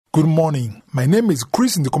Good morning. My name is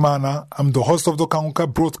NDIKUMANA. I'm the host of the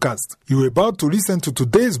KANGUKA broadcast. You're about to listen to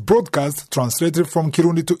today's broadcast translated from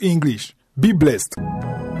Kirundi to English. Be blessed.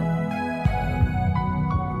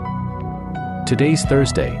 Today's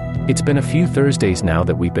Thursday. It's been a few Thursdays now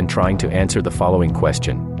that we've been trying to answer the following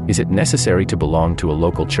question. Is it necessary to belong to a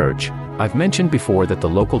local church? I've mentioned before that the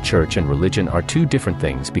local church and religion are two different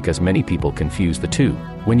things because many people confuse the two.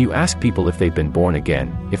 When you ask people if they've been born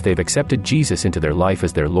again, if they've accepted Jesus into their life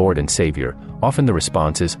as their Lord and Savior, often the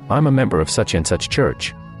response is, I'm a member of such and such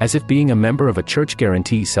church, as if being a member of a church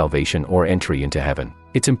guarantees salvation or entry into heaven.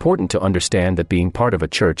 It's important to understand that being part of a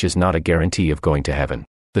church is not a guarantee of going to heaven.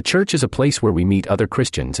 The church is a place where we meet other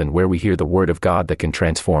Christians and where we hear the Word of God that can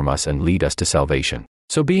transform us and lead us to salvation.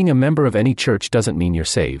 So being a member of any church doesn't mean you're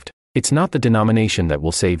saved. It's not the denomination that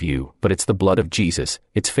will save you, but it's the blood of Jesus,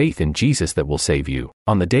 it's faith in Jesus that will save you.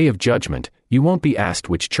 On the day of judgment, you won't be asked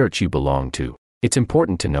which church you belong to. It's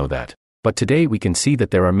important to know that. But today we can see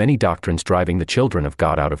that there are many doctrines driving the children of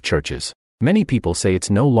God out of churches. Many people say it's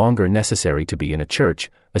no longer necessary to be in a church,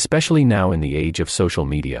 especially now in the age of social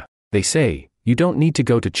media. They say, you don't need to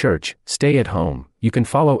go to church, stay at home, you can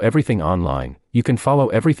follow everything online, you can follow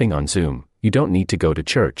everything on Zoom, you don't need to go to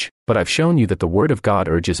church. But I've shown you that the Word of God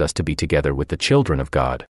urges us to be together with the children of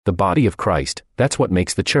God, the body of Christ. That's what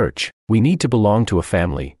makes the church. We need to belong to a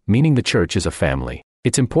family, meaning the church is a family.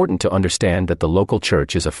 It's important to understand that the local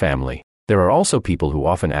church is a family. There are also people who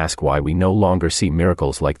often ask why we no longer see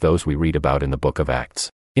miracles like those we read about in the book of Acts.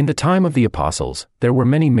 In the time of the apostles, there were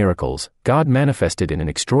many miracles, God manifested in an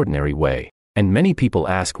extraordinary way. And many people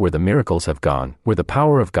ask where the miracles have gone, where the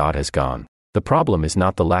power of God has gone. The problem is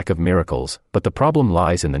not the lack of miracles, but the problem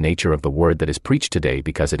lies in the nature of the word that is preached today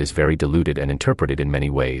because it is very diluted and interpreted in many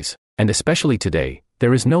ways. And especially today,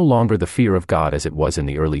 there is no longer the fear of God as it was in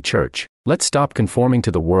the early church. Let's stop conforming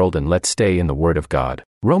to the world and let's stay in the Word of God.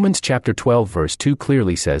 Romans chapter 12 verse 2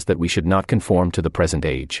 clearly says that we should not conform to the present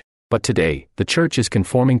age. But today, the church is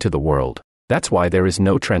conforming to the world. That's why there is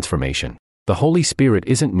no transformation. The Holy Spirit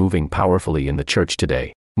isn't moving powerfully in the church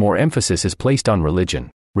today. More emphasis is placed on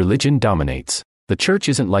religion. Religion dominates. The church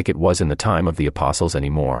isn't like it was in the time of the apostles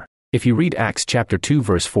anymore. If you read Acts chapter 2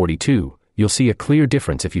 verse 42, you'll see a clear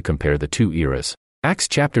difference if you compare the two eras. Acts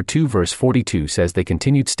chapter 2 verse 42 says they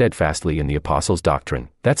continued steadfastly in the apostles' doctrine.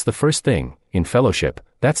 That's the first thing. In fellowship,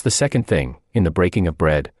 that's the second thing. In the breaking of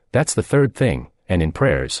bread, that's the third thing. And in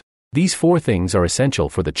prayers. These four things are essential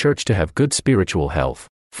for the church to have good spiritual health.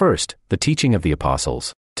 First, the teaching of the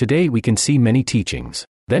apostles. Today we can see many teachings.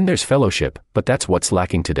 Then there's fellowship, but that's what's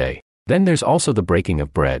lacking today. Then there's also the breaking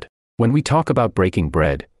of bread. When we talk about breaking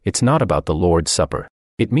bread, it's not about the Lord's Supper.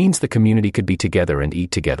 It means the community could be together and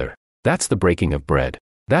eat together. That's the breaking of bread.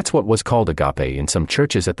 That's what was called agape in some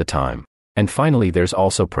churches at the time. And finally there's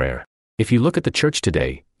also prayer. If you look at the church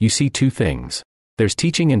today, you see two things. There's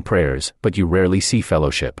teaching and prayers, but you rarely see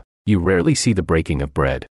fellowship. You rarely see the breaking of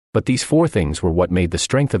bread. But these four things were what made the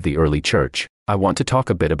strength of the early church. I want to talk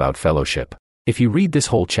a bit about fellowship. If you read this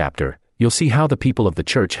whole chapter, you'll see how the people of the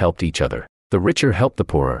church helped each other. The richer helped the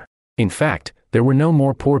poorer. In fact, there were no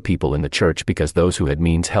more poor people in the church because those who had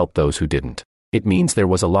means helped those who didn't. It means there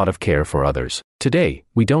was a lot of care for others. Today,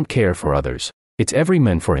 we don't care for others. It's every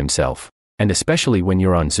man for himself. And especially when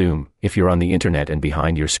you're on Zoom, if you're on the internet and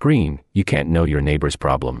behind your screen, you can't know your neighbor's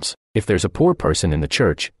problems. If there's a poor person in the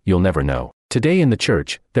church, you'll never know. Today in the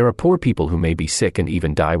church, there are poor people who may be sick and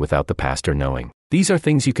even die without the pastor knowing. These are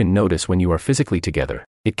things you can notice when you are physically together.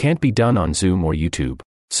 It can't be done on Zoom or YouTube.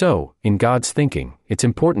 So, in God's thinking, it's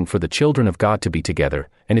important for the children of God to be together,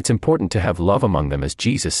 and it's important to have love among them as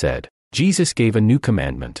Jesus said. Jesus gave a new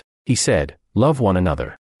commandment. He said, love one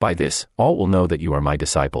another. By this, all will know that you are my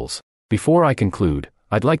disciples. Before I conclude,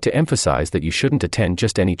 I'd like to emphasize that you shouldn't attend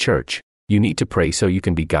just any church. You need to pray so you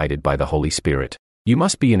can be guided by the Holy Spirit. You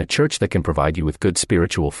must be in a church that can provide you with good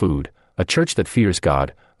spiritual food, a church that fears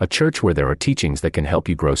God, a church where there are teachings that can help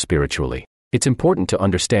you grow spiritually. It's important to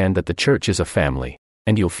understand that the church is a family,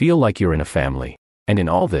 and you'll feel like you're in a family. And in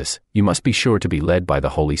all this, you must be sure to be led by the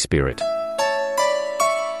Holy Spirit.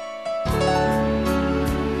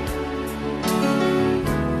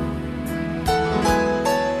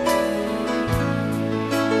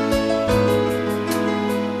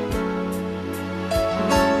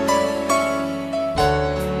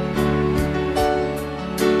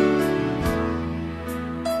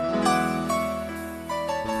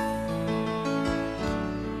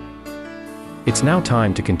 It's It's now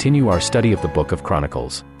time to continue our study of the book of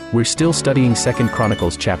Chronicles. We're still studying 2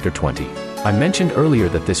 Chronicles chapter 20. I mentioned earlier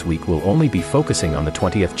that this week we'll only be focusing on the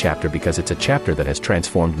 20th chapter because it's a chapter that has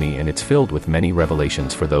transformed me and it's filled with many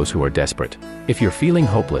revelations for those who are desperate. If you're feeling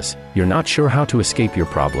hopeless, you're not sure how to escape your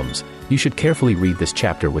problems, you should carefully read this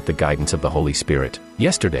chapter with the guidance of the Holy Spirit.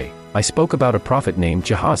 Yesterday, I spoke about a prophet named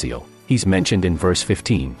Jahaziel. He's mentioned in verse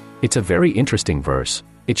 15. It's a very interesting verse.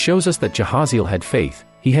 It shows us that Jahaziel had faith,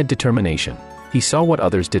 he had determination. He saw what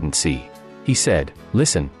others didn't see. He said,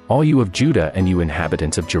 "Listen, all you of Judah and you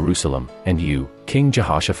inhabitants of Jerusalem, and you, King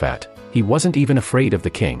Jehoshaphat." He wasn't even afraid of the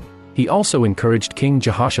king. He also encouraged King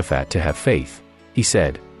Jehoshaphat to have faith. He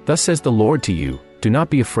said, "Thus says the Lord to you, do not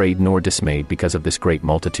be afraid nor dismayed because of this great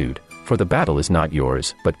multitude, for the battle is not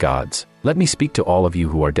yours, but God's." Let me speak to all of you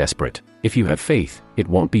who are desperate. If you have faith, it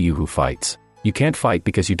won't be you who fights. You can't fight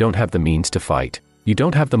because you don't have the means to fight. You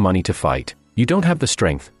don't have the money to fight. You don't have the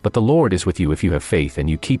strength, but the Lord is with you if you have faith and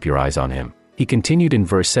you keep your eyes on him. He continued in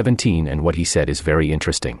verse 17, and what he said is very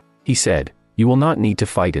interesting. He said, "You will not need to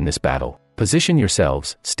fight in this battle. Position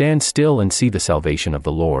yourselves, stand still and see the salvation of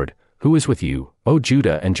the Lord, who is with you, O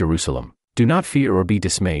Judah and Jerusalem. Do not fear or be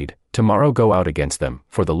dismayed, tomorrow go out against them,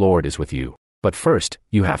 for the Lord is with you." But first,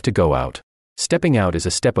 you have to go out. Stepping out is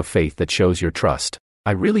a step of faith that shows your trust.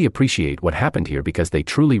 I really appreciate what happened here because they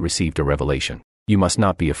truly received a revelation. You must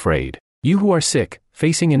not be afraid. You who are sick,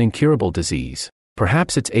 facing an incurable disease,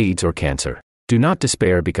 perhaps it's AIDS or cancer, do not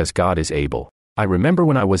despair because God is able. I remember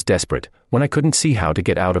when I was desperate, when I couldn't see how to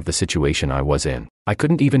get out of the situation I was in. I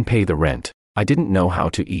couldn't even pay the rent. I didn't know how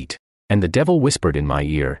to eat. And the devil whispered in my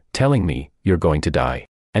ear, telling me, "You're going to die."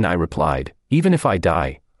 And I replied, "Even if I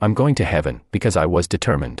die, I'm going to heaven," because I was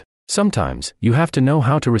determined. Sometimes, you have to know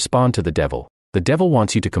how to respond to the devil. The devil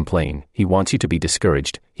wants you to complain, he wants you to be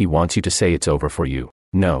discouraged, he wants you to say it's over for you.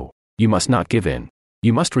 No. You must not give in.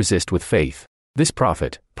 You must resist with faith. This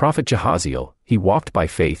prophet Jahaziel, he walked by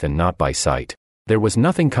faith and not by sight. There was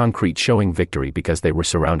nothing concrete showing victory because they were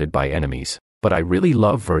surrounded by enemies. But I really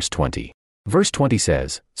love verse 20. Verse 20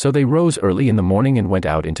 says, "So they rose early in the morning and went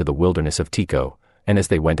out into the wilderness of Tekoa. And as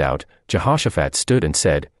they went out, Jehoshaphat stood and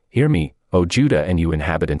said, 'Hear me, O Judah and you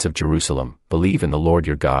inhabitants of Jerusalem, believe in the Lord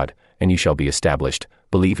your God, and you shall be established,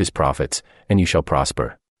 believe his prophets, and you shall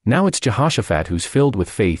prosper.'" Now it's Jehoshaphat who's filled with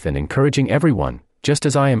faith and encouraging everyone, just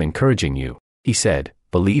as I am encouraging you. He said,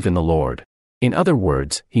 "Believe in the Lord." In other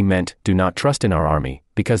words, he meant, do not trust in our army,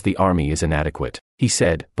 because the army is inadequate. He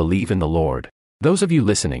said, "Believe in the Lord." Those of you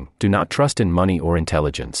listening, do not trust in money or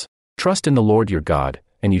intelligence. Trust in the Lord your God,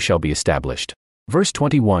 and you shall be established. Verse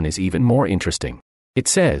 21 is even more interesting. It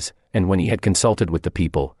says, "And when he had consulted with the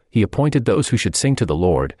people, he appointed those who should sing to the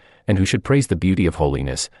Lord, and who should praise the beauty of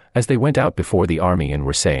holiness, as they went out before the army and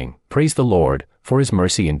were saying, 'Praise the Lord, for his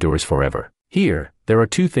mercy endures forever.'" Here, there are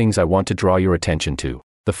two things I want to draw your attention to.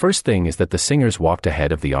 The first thing is that the singers walked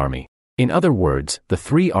ahead of the army. In other words, the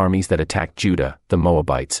three armies that attacked Judah, the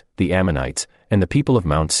Moabites, the Ammonites, and the people of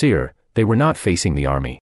Mount Seir, they were not facing the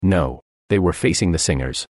army. No, they were facing the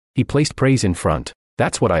singers. He placed praise in front.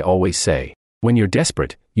 That's what I always say. When you're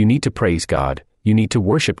desperate, you need to praise God, you need to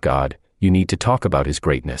worship God, you need to talk about his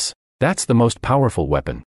greatness. That's the most powerful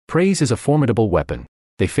weapon. Praise is a formidable weapon.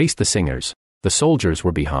 They faced the singers. The soldiers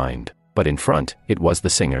were behind, but in front, it was the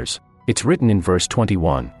singers. It's written in verse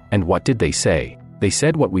 21, and what did they say? They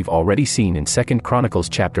said what we've already seen in 2 Chronicles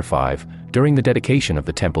chapter 5, during the dedication of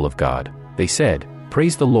the temple of God. They said,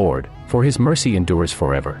 "Praise the Lord, for his mercy endures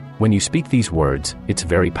forever." When you speak these words, it's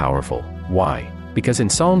very powerful. Why? Because in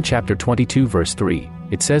Psalm chapter 22 verse 3,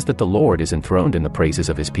 it says that the Lord is enthroned in the praises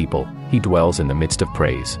of his people. He dwells in the midst of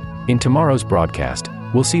praise. In tomorrow's broadcast,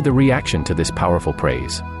 we'll see the reaction to this powerful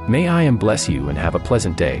praise. May I bless you and have a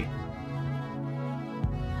pleasant day.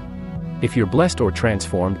 If you're blessed or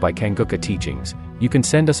transformed by KANGUKA teachings, you can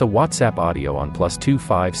send us a WhatsApp audio on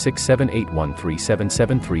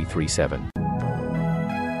 +2567813777337.